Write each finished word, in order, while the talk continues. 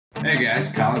Hey guys,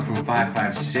 Colin from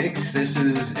 556. This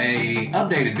is a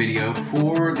updated video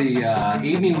for the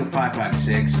evening with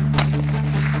 556.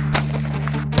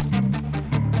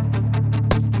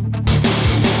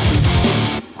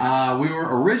 We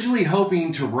were originally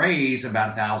hoping to raise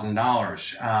about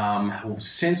 $1,000.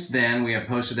 Since then, we have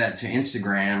posted that to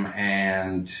Instagram,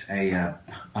 and a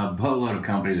boatload of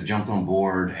companies have jumped on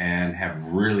board and have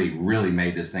really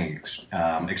made this thing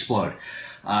explode.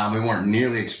 We weren't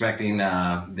nearly expecting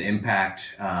the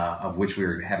impact of which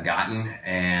we have gotten,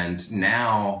 and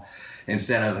now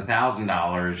instead of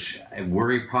 $1,000,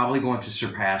 we're probably going to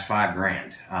surpass $5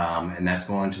 grand, and that's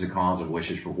going to the cause of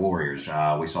Wishes for Warriors.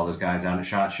 We saw those guys down at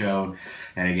SHOT Show,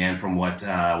 and again, from what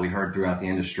we heard throughout the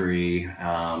industry,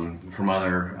 from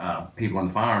other people in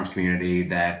the firearms community,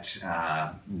 that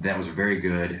that was a very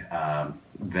good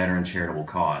veteran charitable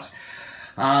cause.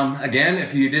 Again,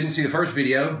 if you didn't see the first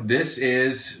video, this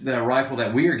is the rifle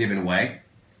that we are giving away.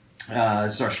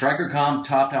 This is our Stryker comp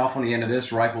topped off on the end of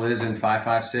this. Rifle is in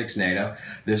 5.56 Nato.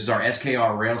 This is our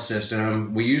SKR rail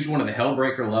system. We used one of the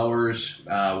HellBreaker lowers,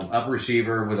 upper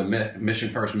receiver with a Mission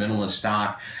First Minimalist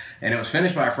stock, and it was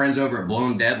finished by our friends over at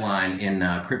Blowndeadline in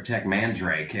Kryptek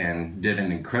Mandrake, and did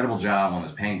an incredible job on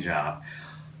this paint job.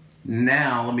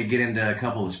 Now, let me get into a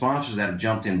couple of the sponsors that have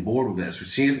jumped in board with this.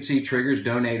 CMC Triggers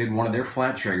donated one of their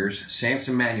flat triggers.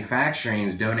 Samson Manufacturing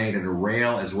has donated a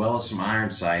rail as well as some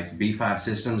iron sights. B5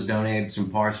 Systems donated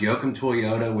some parts. Yokem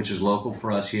Toyota, which is local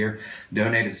for us here,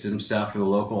 donated some stuff for the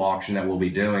local auction that we'll be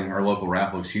doing, or local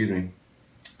raffle, excuse me.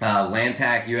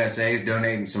 Landtac USA is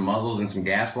donating some muzzles and some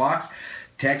gas blocks.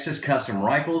 Texas Custom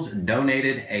Rifles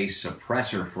donated a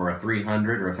suppressor for a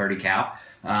 300 or a 30 cal.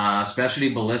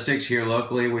 Specialty Ballistics here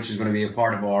locally, which is going to be a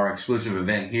part of our exclusive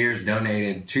event here, has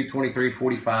donated 223,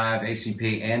 45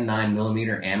 ACP and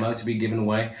 9mm ammo to be given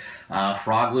away.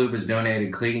 FrogLube has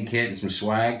donated cleaning kit and some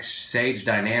swag. Sage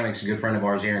Dynamics, a good friend of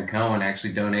ours, Aaron Cohen,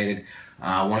 actually donated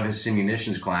one of his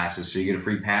munitions classes, so you get a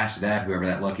free pass to that, whoever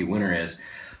that lucky winner is.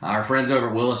 Our friends over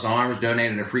at Willis Arms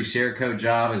donated a free Cerakote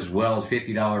job, as well as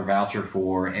 $50 voucher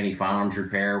for any firearms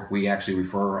repair. We actually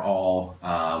refer all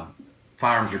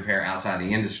firearms repair outside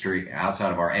the industry,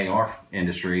 outside of our AR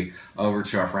industry, over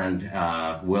to our friend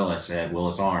Willis at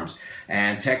Willis Arms.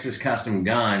 And Texas Custom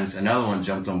Guns, another one,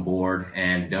 jumped on board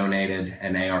and donated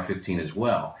an AR-15 as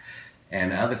well.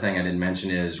 And the other thing I didn't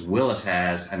mention is Willis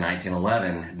has a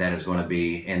 1911 that is going to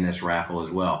be in this raffle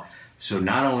as well. So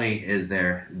not only is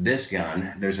there this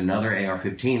gun, there's another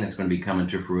AR-15 that's going to be coming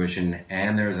to fruition,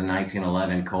 and there's a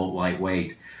 1911 Colt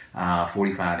lightweight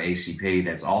 45 ACP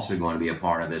that's also going to be a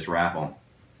part of this raffle.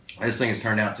 This thing has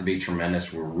turned out to be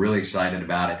tremendous. We're really excited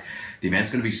about it. The event's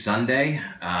going to be Sunday,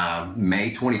 May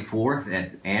 24th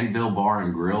at Anvil Bar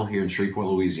and Grill here in Shreveport,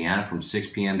 Louisiana, from 6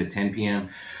 p.m. to 10 p.m.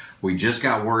 We just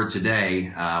got word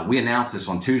today, we announced this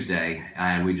on Tuesday,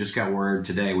 and we just got word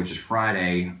today, which is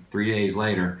Friday, 3 days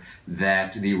later,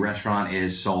 that the restaurant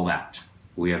is sold out.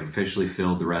 We have officially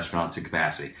filled the restaurant to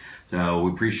capacity. So we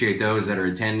appreciate those that are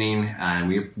attending, and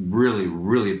we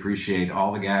really appreciate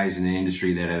all the guys in the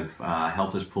industry that have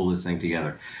helped us pull this thing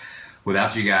together.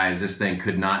 Without you guys, this thing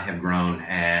could not have grown,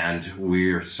 and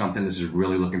we're something this is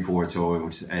really looking forward to,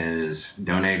 which is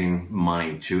donating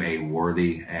money to a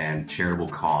worthy and charitable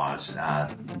cause.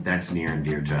 That's near and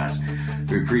dear to us.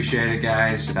 We appreciate it,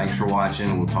 guys. Thanks for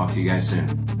watching. We'll talk to you guys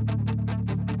soon.